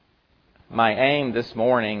My aim this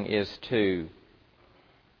morning is to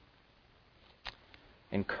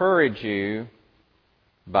encourage you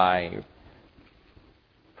by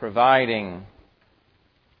providing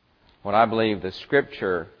what I believe the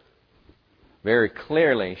Scripture very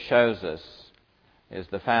clearly shows us is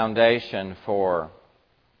the foundation for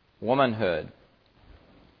womanhood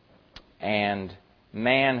and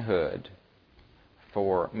manhood,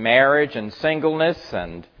 for marriage and singleness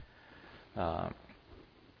and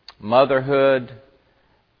motherhood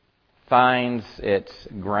finds its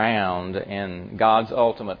ground in God's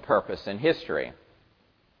ultimate purpose in history,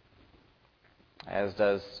 as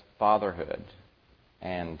does fatherhood.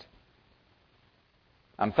 And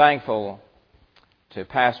I'm thankful to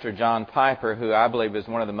Pastor John Piper, who I believe is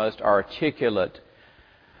one of the most articulate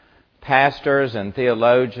pastors and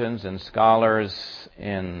theologians and scholars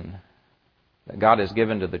that God has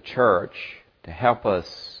given to the church to help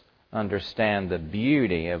us understand the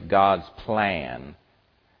beauty of God's plan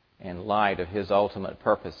in light of His ultimate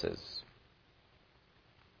purposes.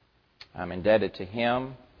 I'm indebted to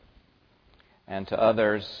him and to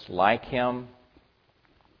others like him.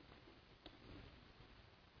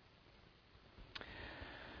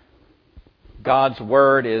 God's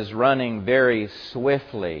Word is running very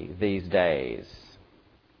swiftly these days.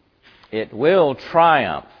 It will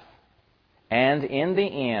triumph, and in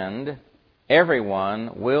the end,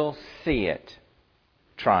 everyone will see it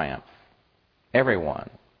triumph. Everyone.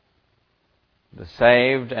 The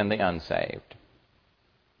saved and the unsaved.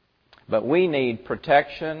 But we need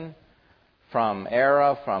protection from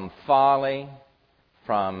error, from folly,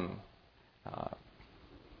 from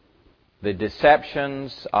the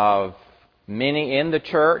deceptions of many in the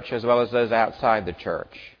church as well as those outside the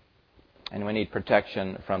church. And we need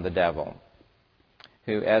protection from the devil,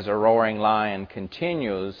 who as a roaring lion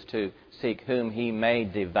continues to seek whom he may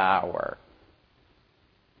devour.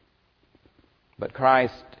 But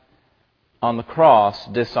Christ on the cross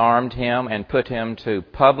disarmed him and put him to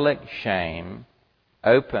public shame,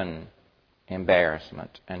 open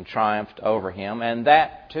embarrassment, and triumphed over him. And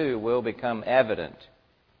that too will become evident.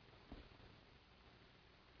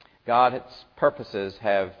 God's purposes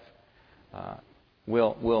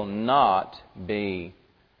will not be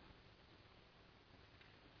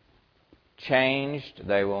changed.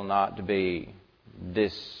 They will not be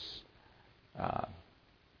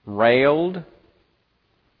railed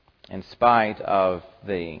in spite of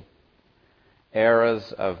the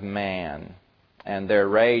errors of man and their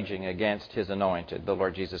raging against His anointed, the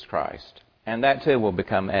Lord Jesus Christ. And that too will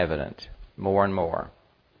become evident more and more.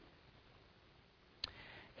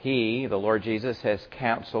 He, the Lord Jesus, has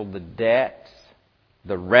canceled the debts,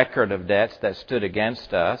 the record of debts that stood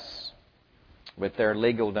against us with their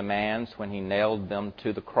legal demands when He nailed them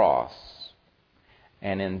to the cross.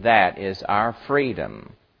 And in that is our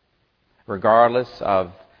freedom, regardless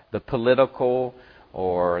of the political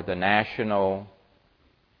or the national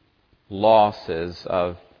losses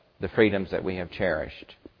of the freedoms that we have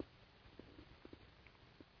cherished.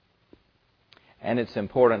 And it's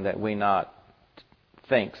important that we not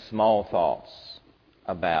think small thoughts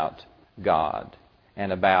about God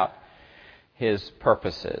and about His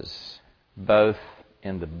purposes, both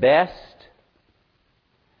in the best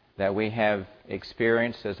that we have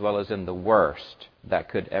experienced as well as in the worst that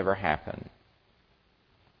could ever happen.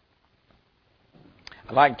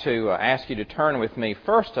 I'd like to ask you to turn with me.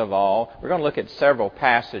 First of all, we're going to look at several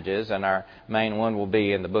passages, and our main one will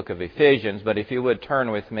be in the book of Ephesians. But if you would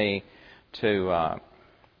turn with me to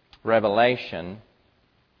Revelation.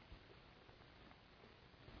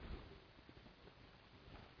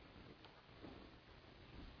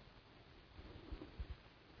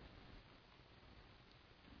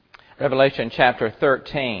 Revelation chapter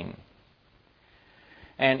 13.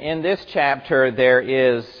 And in this chapter there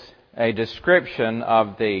is a description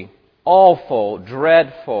of the awful,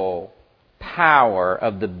 dreadful power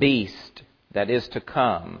of the beast that is to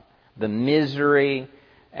come, the misery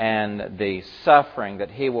and the suffering that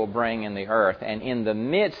he will bring in the earth. And in the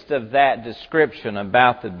midst of that description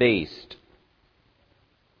about the beast,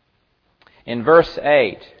 in verse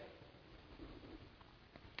 8,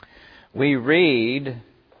 we read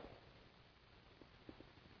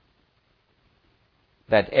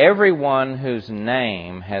that everyone whose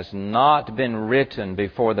name has not been written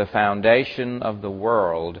before the foundation of the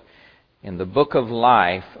world in the book of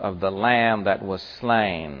life of the Lamb that was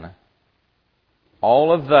slain,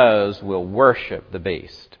 all of those will worship the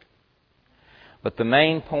beast. But the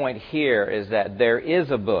main point here is that there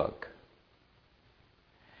is a book.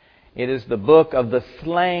 It is the book of the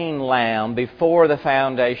slain Lamb before the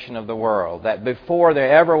foundation of the world. That before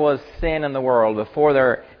there ever was sin in the world, before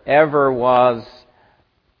there ever was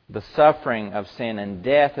the suffering of sin and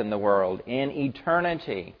death in the world in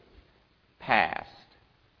eternity past,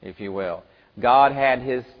 if you will. God had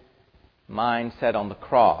His mind set on the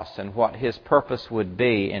cross and what His purpose would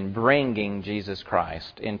be in bringing Jesus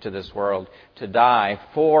Christ into this world to die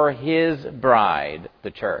for His bride,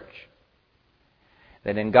 the church.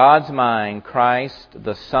 That in God's mind, Christ,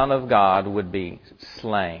 the Son of God, would be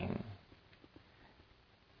slain.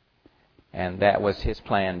 And that was His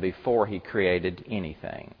plan before He created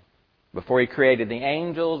anything. Before He created the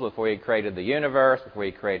angels, before He created the universe, before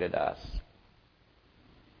He created us.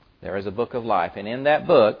 There is a book of life, and in that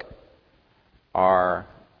book are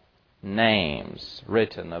names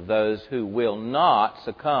written of those who will not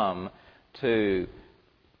succumb to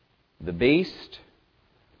the beast,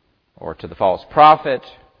 or to the false prophet,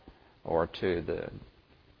 or to the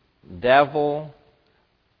devil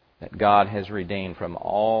that God has redeemed from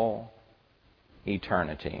all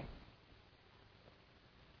eternity.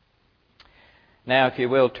 Now, if you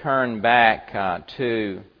will, turn back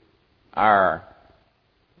to our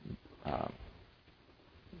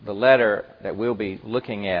the letter that we'll be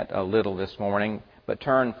looking at a little this morning, but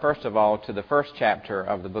turn first of all to the first chapter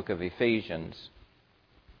of the book of Ephesians.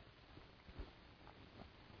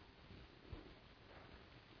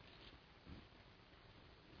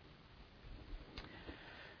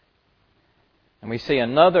 And we see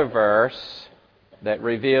another verse that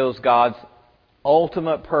reveals God's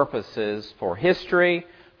ultimate purposes for history,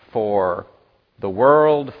 for the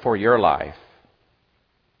world, for your life.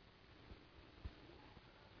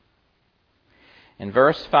 In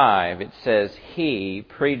verse 5, it says, He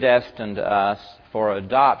predestined us for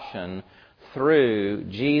adoption through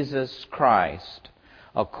Jesus Christ,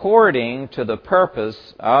 according to the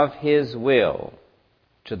purpose of His will,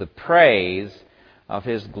 to the praise of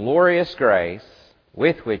His glorious grace,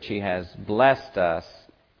 with which He has blessed us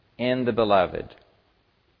in the Beloved.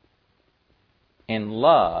 In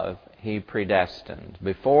love, He predestined,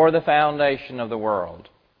 before the foundation of the world.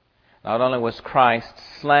 Not only was Christ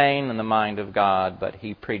slain in the mind of God, but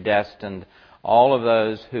He predestined all of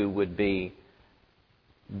those who would be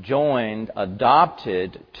joined,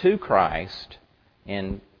 adopted to Christ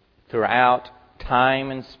throughout time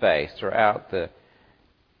and space, throughout the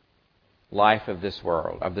life of this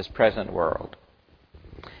world, of this present world.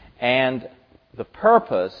 And the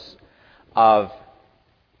purpose of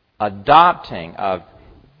adopting, of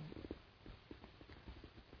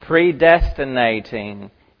predestinating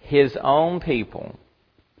His own people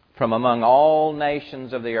from among all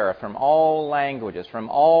nations of the earth, from all languages, from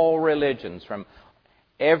all religions, from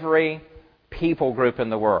every people group in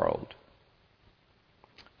the world,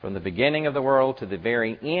 from the beginning of the world to the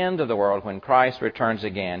very end of the world when Christ returns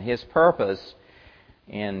again. His purpose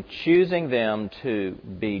in choosing them to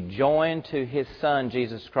be joined to His Son,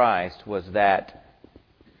 Jesus Christ, was that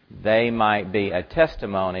they might be a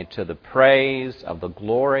testimony to the praise of the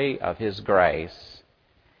glory of His grace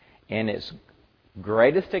in its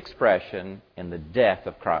greatest expression in the death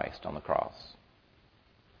of Christ on the cross.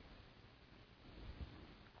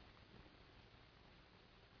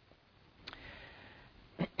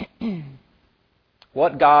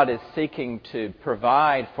 What God is seeking to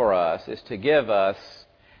provide for us is to give us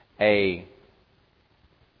a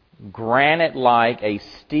granite-like, a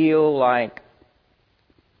steel-like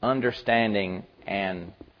understanding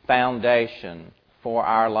and foundation for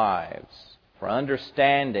our lives, for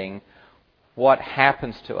understanding what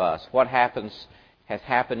happens to us, has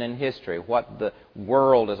happened in history, what the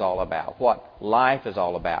world is all about, what life is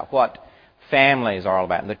all about, what families are all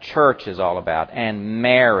about, and the church is all about, and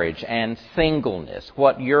marriage and singleness,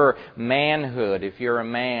 what your manhood, if you're a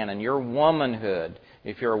man, and your womanhood,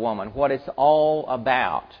 if you're a woman, what it's all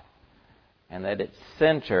about. And that its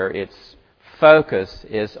center, its focus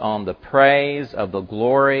is on the praise of the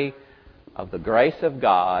glory of the grace of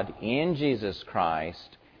God in Jesus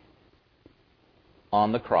Christ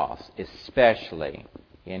on the cross, especially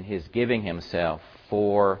in His giving Himself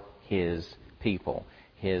for His people,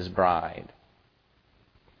 His bride.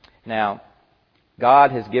 Now,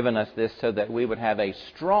 God has given us this so that we would have a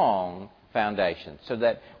strong foundation, so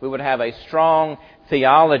that we would have a strong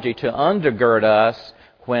theology to undergird us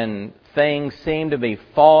when things seem to be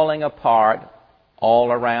falling apart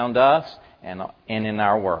all around us and in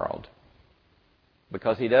our world.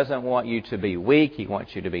 Because He doesn't want you to be weak, He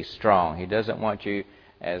wants you to be strong. He doesn't want you,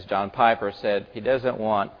 as John Piper said, He doesn't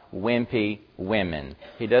want wimpy women.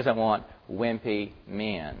 He doesn't want wimpy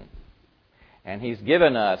men. And He's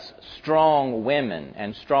given us strong women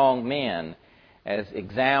and strong men as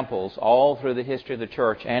examples all through the history of the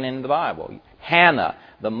church and in the Bible. Hannah,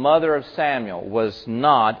 the mother of Samuel, was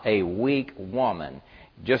not a weak woman.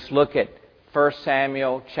 Just look at 1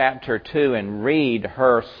 Samuel chapter 2 and read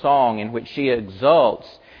her song in which she exults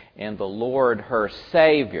in the Lord her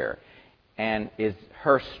Savior, and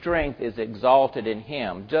her strength is exalted in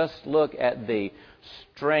Him. Just look at the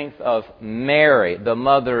strength of Mary, the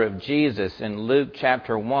mother of Jesus, in Luke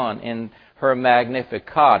chapter 1, in her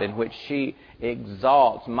Magnificat, in which she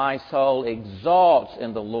exalts, my soul exalts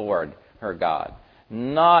in the Lord her God.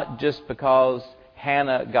 Not just because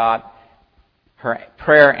Hannah got her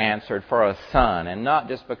prayer answered for a son, and not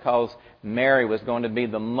just because Mary was going to be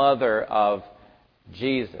the mother of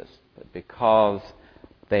Jesus, but because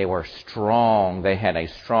they were strong. They had a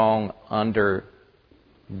strong undergirding,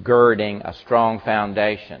 a strong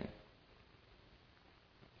foundation.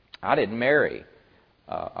 I didn't marry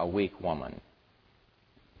a weak woman.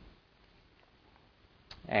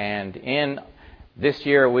 And in this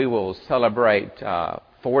year we will celebrate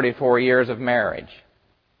 44 years of marriage.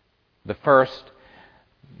 The first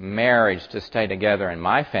marriage to stay together in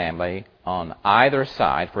my family on either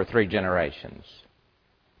side for 3 generations.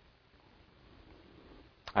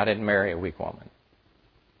 I didn't marry a weak woman.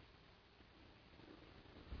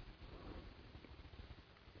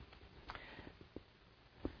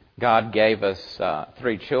 God gave us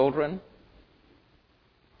 3 children,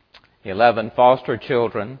 11 foster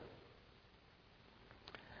children,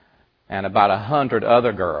 and about 100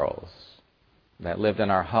 other girls that lived in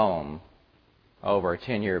our home over a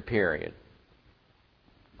 10-year period.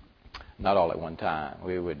 Not all at one time.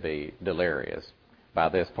 We would be delirious by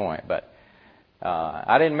this point. But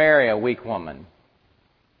I didn't marry a weak woman.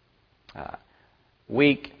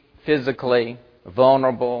 Weak physically,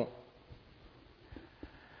 vulnerable.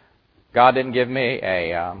 God didn't give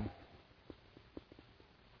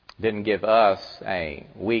us a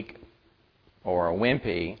weak or a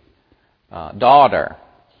wimpy daughter.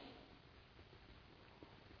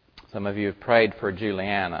 Some of you have prayed for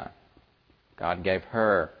Juliana. God gave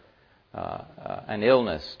her an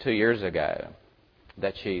illness 2 years ago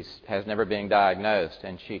that she has never been diagnosed,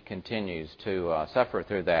 and she continues to suffer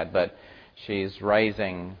through that. But she's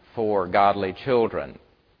raising 4 godly children.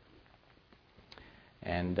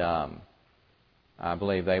 And I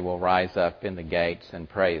believe they will rise up in the gates and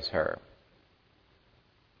praise her.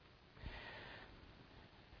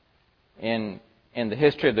 In the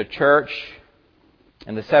history of the church,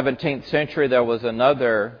 in the 17th century, there was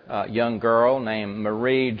another young girl named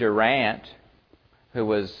Marie Durant who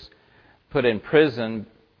was put in prison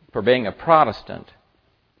for being a Protestant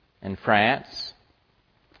in France.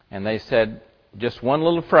 And they said, just one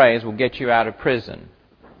little phrase will get you out of prison.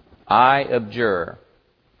 I abjure.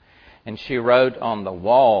 And she wrote on the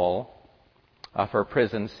wall of her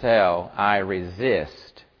prison cell, I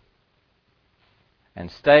resist. And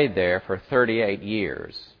stayed there for 38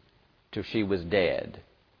 years till she was dead,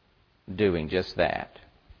 doing just that.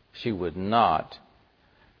 She would not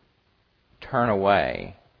turn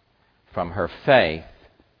away from her faith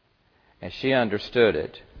as she understood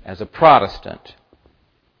it as a Protestant.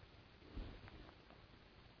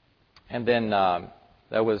 And then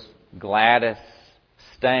there was Gladys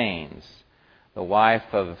Staines, the wife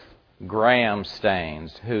of Graham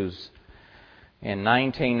Staines, who's in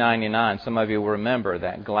 1999, some of you will remember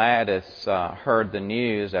that Gladys heard the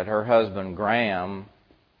news that her husband Graham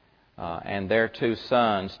and their 2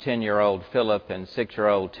 sons, 10-year-old Philip and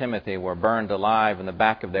 6-year-old Timothy, were burned alive in the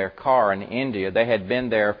back of their car in India. They had been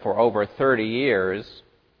there for over 30 years,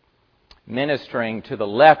 ministering to the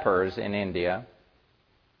lepers in India.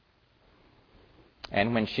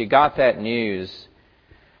 And when she got that news,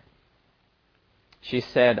 she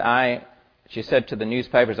said to the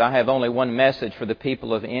newspapers, I have only one message for the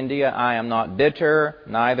people of India. I am not bitter,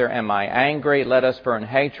 neither am I angry. Let us burn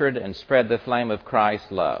hatred and spread the flame of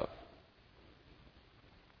Christ's love.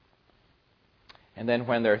 And then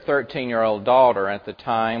when their 13-year-old daughter at the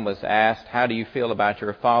time was asked, how do you feel about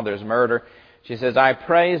your father's murder? She says, I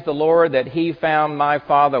praise the Lord that He found my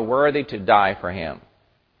father worthy to die for him.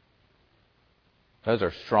 Those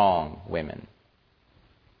are strong women.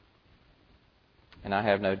 And I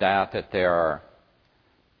have no doubt that there are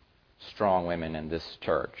strong women in this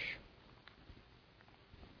church.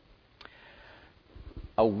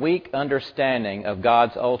 A weak understanding of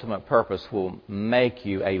God's ultimate purpose will make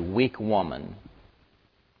you a weak woman,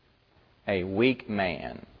 a weak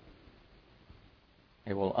man.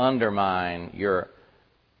 It will undermine your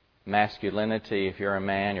masculinity if you're a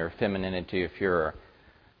man, your femininity if you're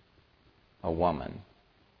a woman.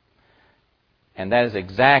 And that is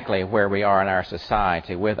exactly where we are in our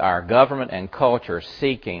society, with our government and culture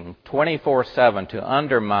seeking 24/7 to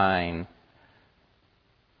undermine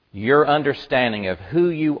your understanding of who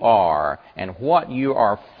you are and what you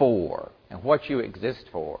are for and what you exist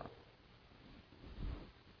for.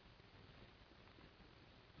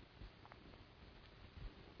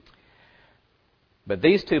 But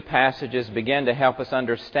these two passages begin to help us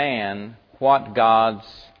understand what God's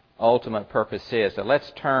ultimate purpose is. So let's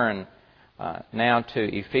turn now to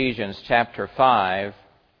Ephesians chapter 5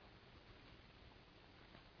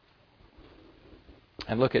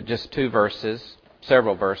 and look at just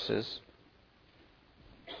several verses.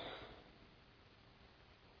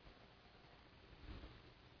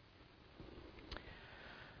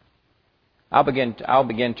 I'll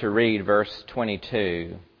begin to read verse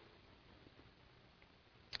 22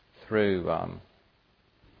 through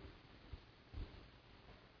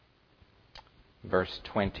verse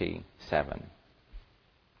 27.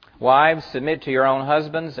 Wives, submit to your own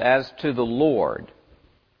husbands as to the Lord.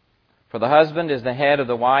 For the husband is the head of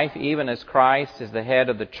the wife, even as Christ is the head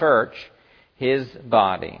of the church, His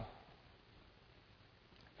body,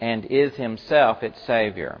 and is Himself its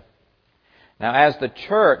Savior. Now, as the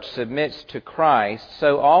church submits to Christ,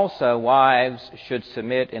 so also wives should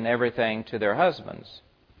submit in everything to their husbands.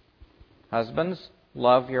 Husbands,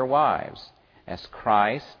 love your wives, as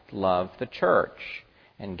Christ loved the church,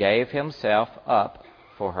 and gave Himself up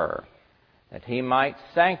for her, that He might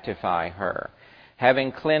sanctify her,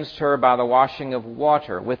 having cleansed her by the washing of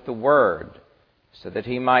water with the Word, so that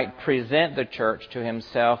He might present the church to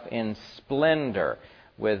Himself in splendor,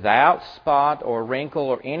 without spot or wrinkle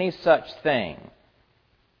or any such thing,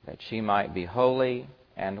 that she might be holy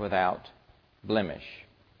and without blemish.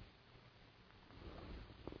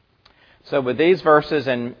 So with these verses,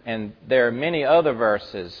 and there are many other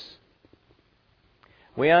verses,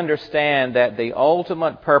 we understand that the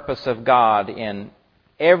ultimate purpose of God in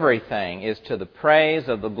everything is to the praise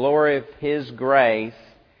of the glory of His grace,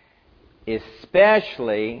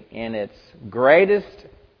 especially in its greatest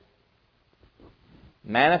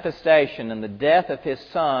manifestation in the death of His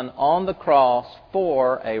Son on the cross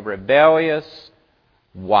for a rebellious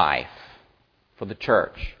wife, for the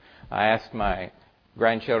church. I asked my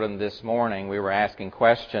grandchildren this morning, we were asking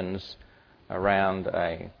questions around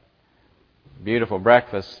a beautiful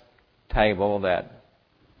breakfast table that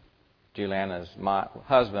Juliana's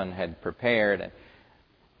husband had prepared.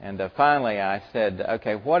 And finally I said,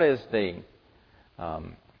 okay, what is the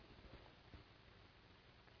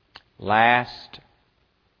last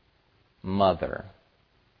mother?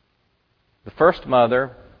 The first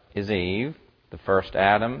mother is Eve. The first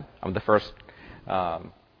Adam, the first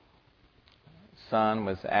son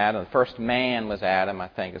was Adam. The first man was Adam, I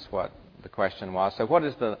think is what the question was. So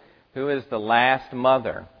who is the last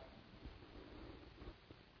mother?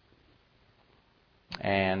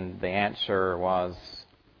 And the answer was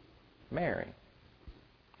Mary,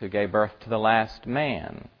 who gave birth to the last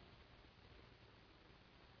man.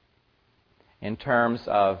 In terms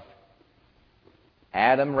of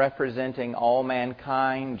Adam representing all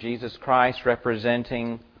mankind, Jesus Christ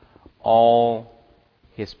representing all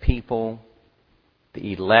His people,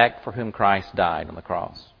 the elect for whom Christ died on the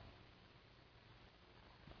cross.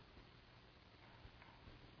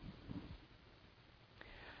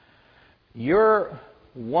 Your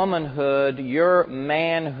womanhood, your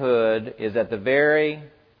manhood is at the very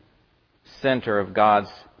center of God's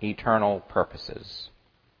eternal purposes,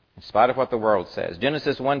 in spite of what the world says.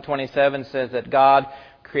 Genesis 1:27 says that God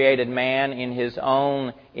created man in His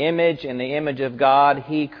own image. In the image of God,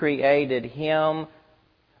 He created him.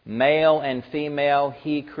 Male and female,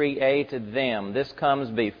 He created them. This comes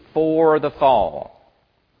before the fall.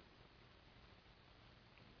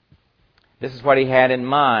 This is what He had in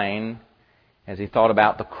mind as He thought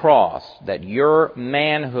about the cross, that your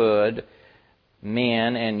manhood,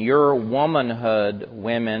 men, and your womanhood,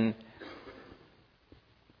 women,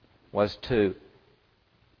 was to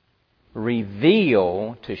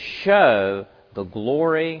reveal, to show the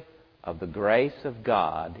glory of the grace of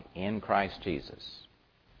God in Christ Jesus.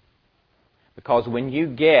 Because when you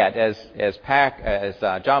get, as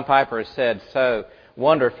John Piper has said so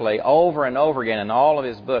wonderfully over and over again in all of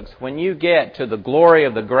his books, when you get to the glory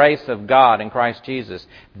of the grace of God in Christ Jesus,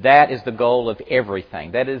 that is the goal of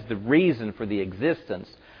everything. That is the reason for the existence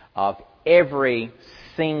of every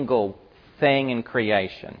single thing in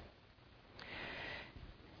creation.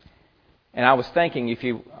 And I was thinking, if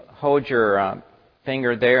you hold your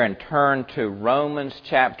finger there and turn to Romans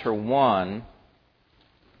chapter 1,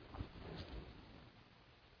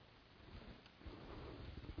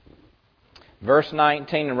 verse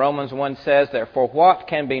 19 in Romans 1 says, "Therefore what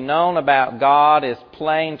can be known about God is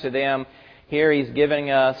plain to them." Here He's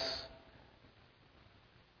giving us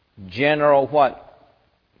general what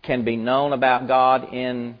can be known about God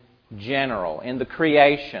in general, in the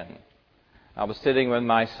creation. I was sitting with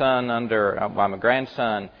my son my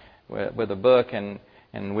grandson with a book, and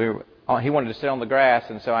we were he wanted to sit on the grass,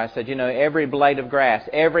 and so I said, every blade of grass,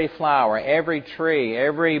 every flower, every tree,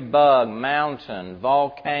 every bug, mountain,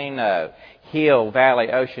 volcano, hill,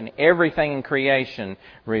 valley, ocean, everything in creation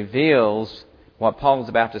reveals what Paul's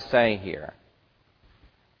about to say here.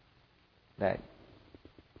 That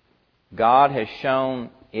God has shown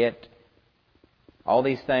all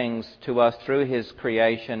these things to us through His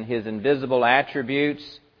creation. His invisible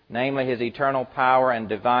attributes, namely His eternal power and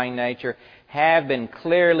divine nature, have been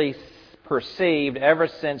clearly perceived ever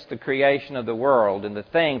since the creation of the world and the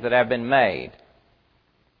things that have been made.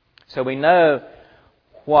 So we know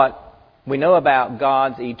about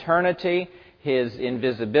God's eternity, His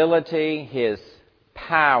invisibility, His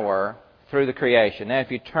power through the creation. Now,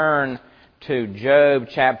 if you turn to Job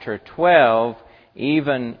chapter 12,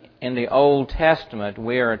 even in the Old Testament,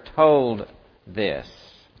 we are told this.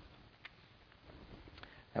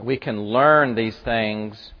 That we can learn these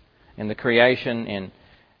things in the creation.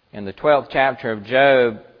 In the 12th chapter of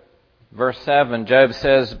Job, verse 7, Job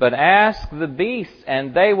says, "But ask the beasts,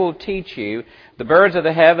 and they will teach you, the birds of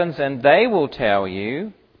the heavens, and they will tell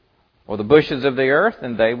you, or the bushes of the earth,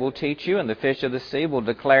 and they will teach you, and the fish of the sea will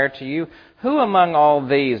declare to you. Who among all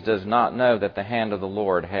these does not know that the hand of the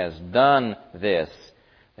Lord has done this,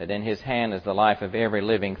 that in His hand is the life of every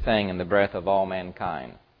living thing and the breath of all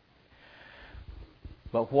mankind?"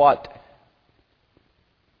 But what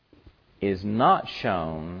is not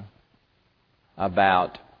shown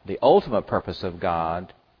about the ultimate purpose of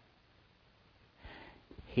God,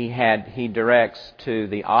 He directs to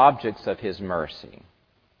the objects of His mercy.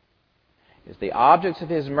 The objects of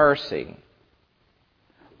His mercy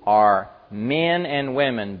are men and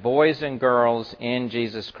women, boys and girls in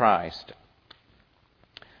Jesus Christ.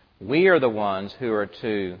 We are the ones who are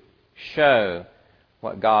to show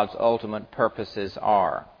what God's ultimate purposes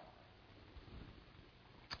are.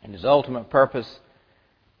 And His ultimate purpose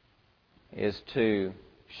is to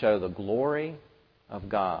show the glory of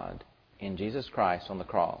God in Jesus Christ on the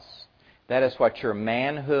cross. That is what your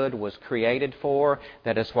manhood was created for.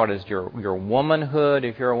 That is what is your womanhood,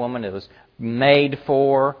 if you're a woman, it was made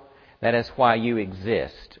for. That is why you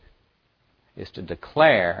exist, is to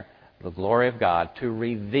declare the glory of God, to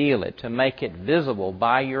reveal it, to make it visible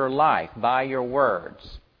by your life, by your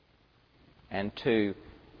words, and to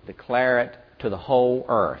declare it to the whole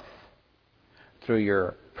earth through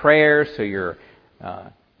your prayers, through your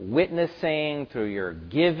witnessing, through your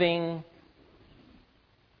giving,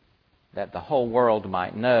 that the whole world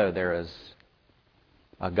might know there is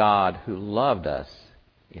a God who loved us,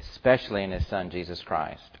 especially in His Son, Jesus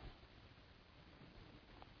Christ.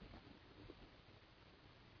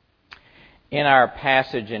 In our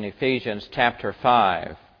passage in Ephesians chapter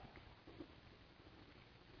 5,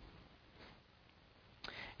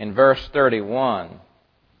 in verse 31,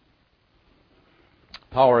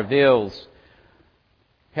 Paul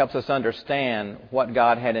helps us understand what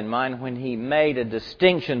God had in mind when He made a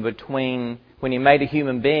distinction when He made a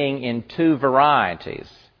human being in two varieties.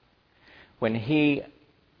 When He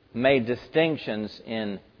made distinctions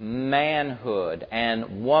in manhood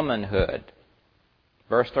and womanhood.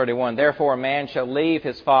 Verse 31, "Therefore a man shall leave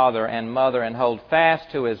his father and mother and hold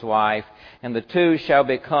fast to his wife, and the two shall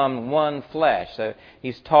become one flesh." So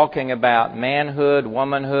he's talking about manhood,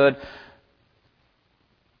 womanhood,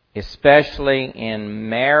 especially in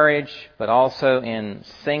marriage, but also in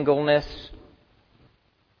singleness.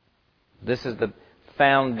 This is the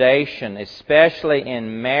foundation, especially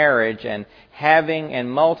in marriage and having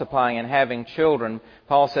and multiplying and having children.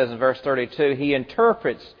 Paul says in verse 32, he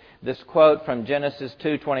interprets this quote from Genesis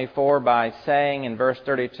 2:24 by saying in verse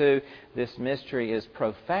 32, this mystery is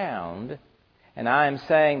profound, and I am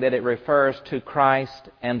saying that it refers to Christ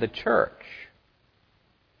and the church.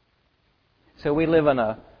 So we live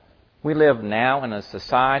now in a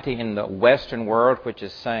society in the Western world which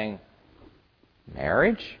is saying,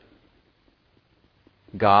 marriage?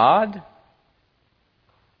 God?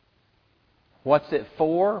 What's it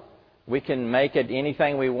for? We can make it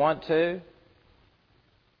anything we want to.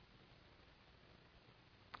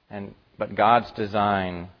 But God's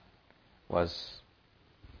design was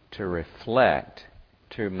to reflect,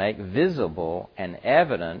 to make visible and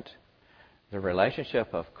evident the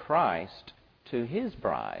relationship of Christ to His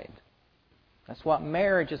bride. That's what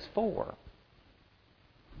marriage is for.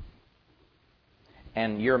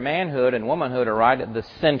 And your manhood and womanhood are right at the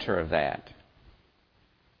center of that.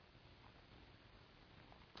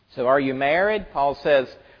 So are you married? Paul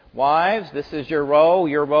says, wives, this is your role.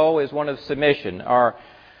 Your role is one of submission.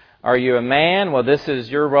 Are you a man? Well, this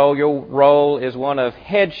is your role. Your role is one of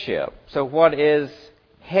headship. So what is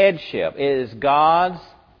headship? It is God's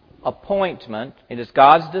appointment. It is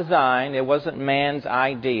God's design. It wasn't man's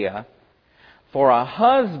idea. for a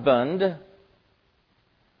husband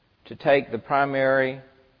to take the primary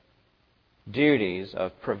duties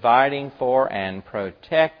of providing for and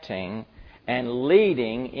protecting and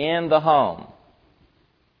leading in the home.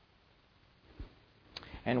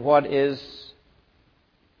 And what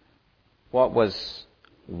was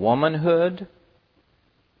womanhood,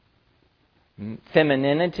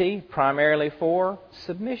 femininity, primarily for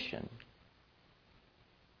submission.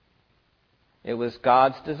 It was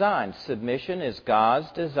God's design. Submission is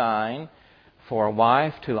God's design for a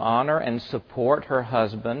wife to honor and support her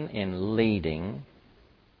husband in leading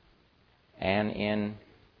and in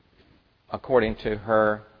according to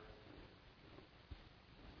her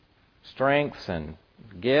strengths and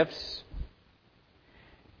gifts.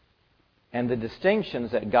 And the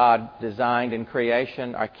distinctions that God designed in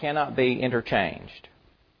creation cannot be interchanged.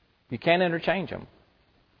 You can't interchange them.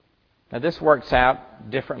 Now, this works out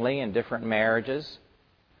differently in different marriages,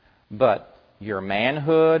 but your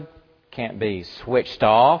manhood can't be switched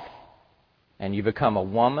off and you become a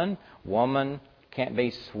woman. Woman can't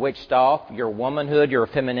be switched off. Your womanhood, your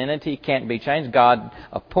femininity can't be changed. God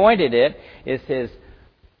appointed it.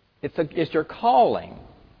 It's your calling,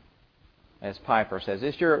 as Piper says.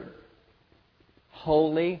 It's your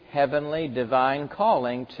holy, heavenly, divine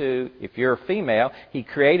calling to, if you're a female, He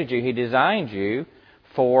created you, He designed you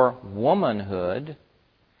for womanhood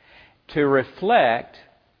to reflect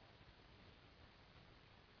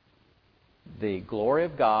the glory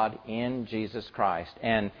of God in Jesus Christ.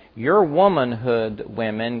 And your womanhood,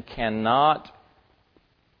 women, cannot...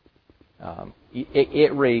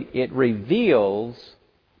 It reveals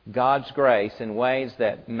God's grace in ways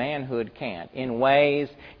that manhood can't. In ways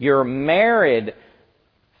your married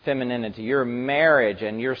femininity, your marriage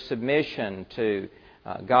and your submission to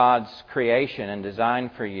God's creation and design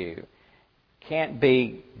for you can't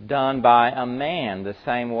be done by a man the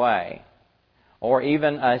same way, or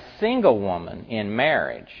even a single woman in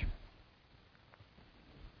marriage.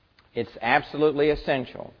 It's absolutely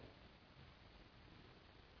essential.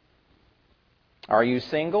 Are you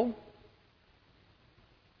single?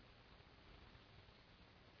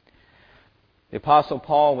 The Apostle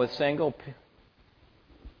Paul was single.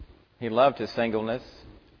 He loved his singleness.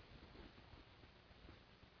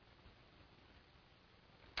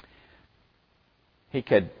 He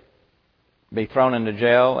could be thrown into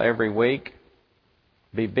jail every week,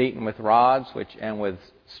 be beaten with rods and with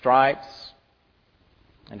stripes,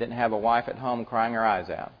 and didn't have a wife at home crying her eyes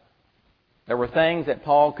out. There were things that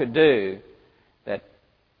Paul could do that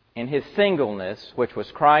in his singleness, which was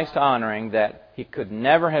Christ-honoring, that he could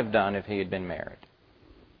never have done if he had been married.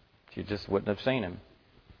 You just wouldn't have seen him.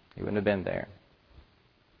 He wouldn't have been there.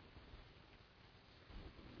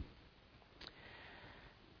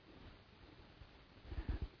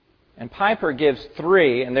 And Piper gives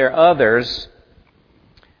 3, and there are others,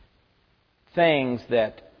 things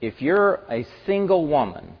that if you're a single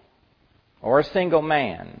woman or a single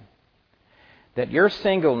man, that your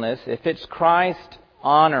singleness, if it's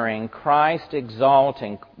Christ-honoring,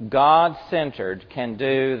 Christ-exalting, God-centered, can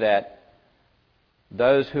do that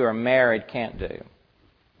those who are married can't do.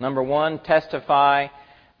 Number 1, testify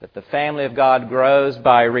that the family of God grows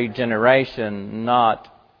by regeneration, not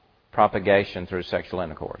propagation through sexual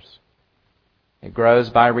intercourse. It grows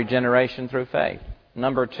by regeneration through faith.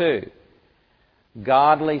 Number 2,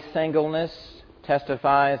 godly singleness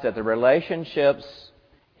testifies that the relationships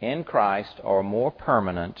in Christ are more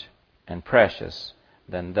permanent and precious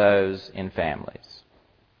than those in families.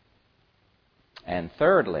 And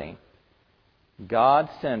thirdly,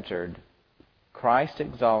 God-centered,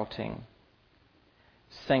 Christ-exalting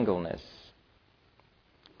singleness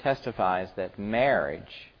testifies that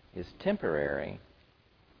marriage is temporary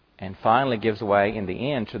and finally gives way in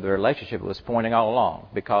the end to the relationship it was pointing all along.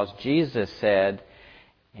 Because Jesus said,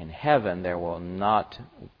 in heaven there will not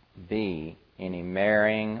be any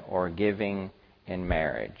marrying or giving in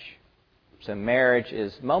marriage. So marriage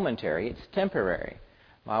is momentary, it's temporary.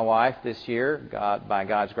 My wife this year, by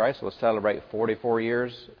God's grace, will celebrate 44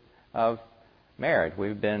 years of marriage.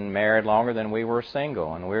 We've been married longer than we were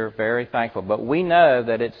single, and we're very thankful. But we know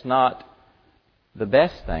that it's not the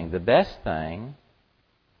best thing. The best thing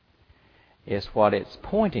is what it's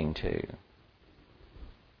pointing to.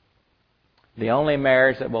 The only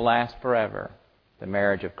marriage that will last forever, the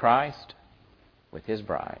marriage of Christ with His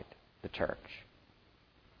bride, the church.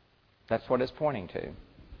 That's what it's pointing to.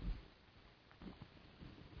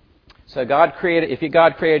 So God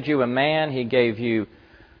created you a man, He gave you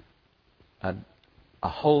a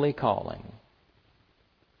holy calling.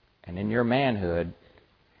 And in your manhood,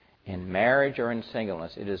 in marriage or in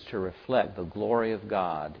singleness, it is to reflect the glory of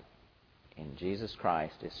God in Jesus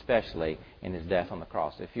Christ, especially in His death on the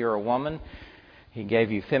cross. If you're a woman, He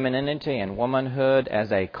gave you femininity and womanhood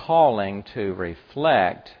as a calling to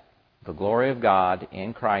reflect the glory of God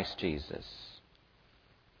in Christ Jesus,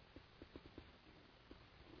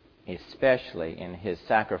 especially in His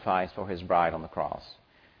sacrifice for His bride on the cross.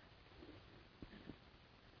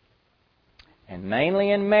 And mainly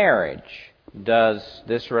in marriage does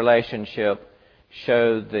this relationship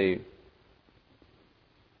show the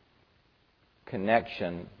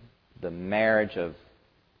connection, the marriage of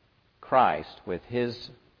Christ with His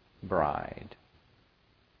bride.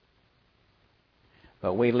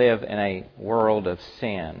 But we live in a world of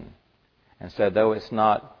sin. And so though it's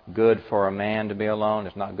not good for a man to be alone,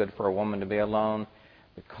 it's not good for a woman to be alone,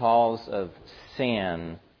 because of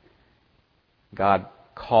sin, God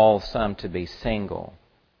calls some to be single.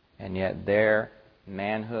 And yet their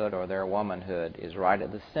manhood or their womanhood is right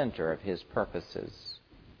at the center of His purposes.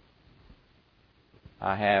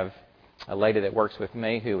 I have a lady that works with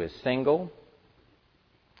me who is single,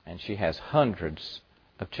 and she has hundreds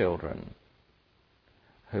of children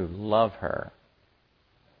who love her.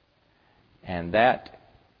 And that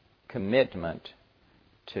commitment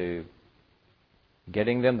to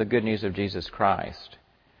getting them the good news of Jesus Christ,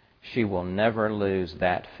 she will never lose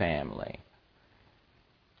that family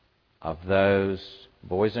of those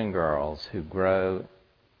boys and girls who grow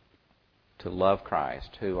to love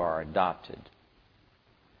Christ, who are adopted.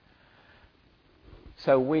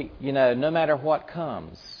 So no matter what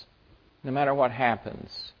comes, no matter what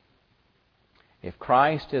happens, if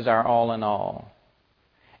Christ is our all in all,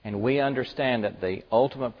 and we understand that the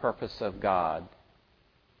ultimate purpose of God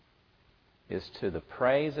is to the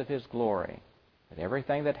praise of His glory, that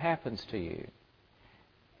everything that happens to you,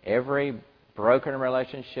 every broken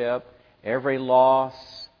relationship, every loss,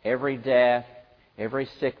 every death, every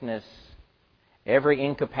sickness, every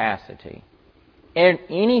incapacity,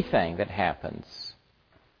 anything that happens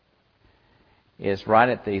is right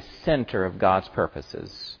at the center of God's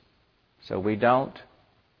purposes. So we don't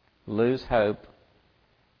lose hope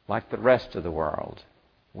like the rest of the world.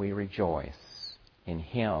 We rejoice in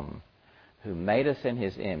Him who made us in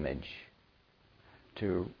His image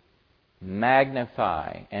to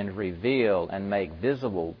magnify and reveal and make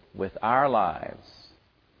visible with our lives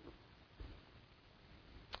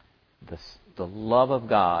the love of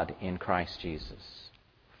God in Christ Jesus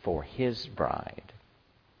for His bride.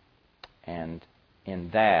 And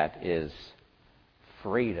in that is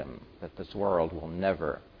freedom that this world will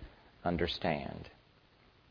never understand.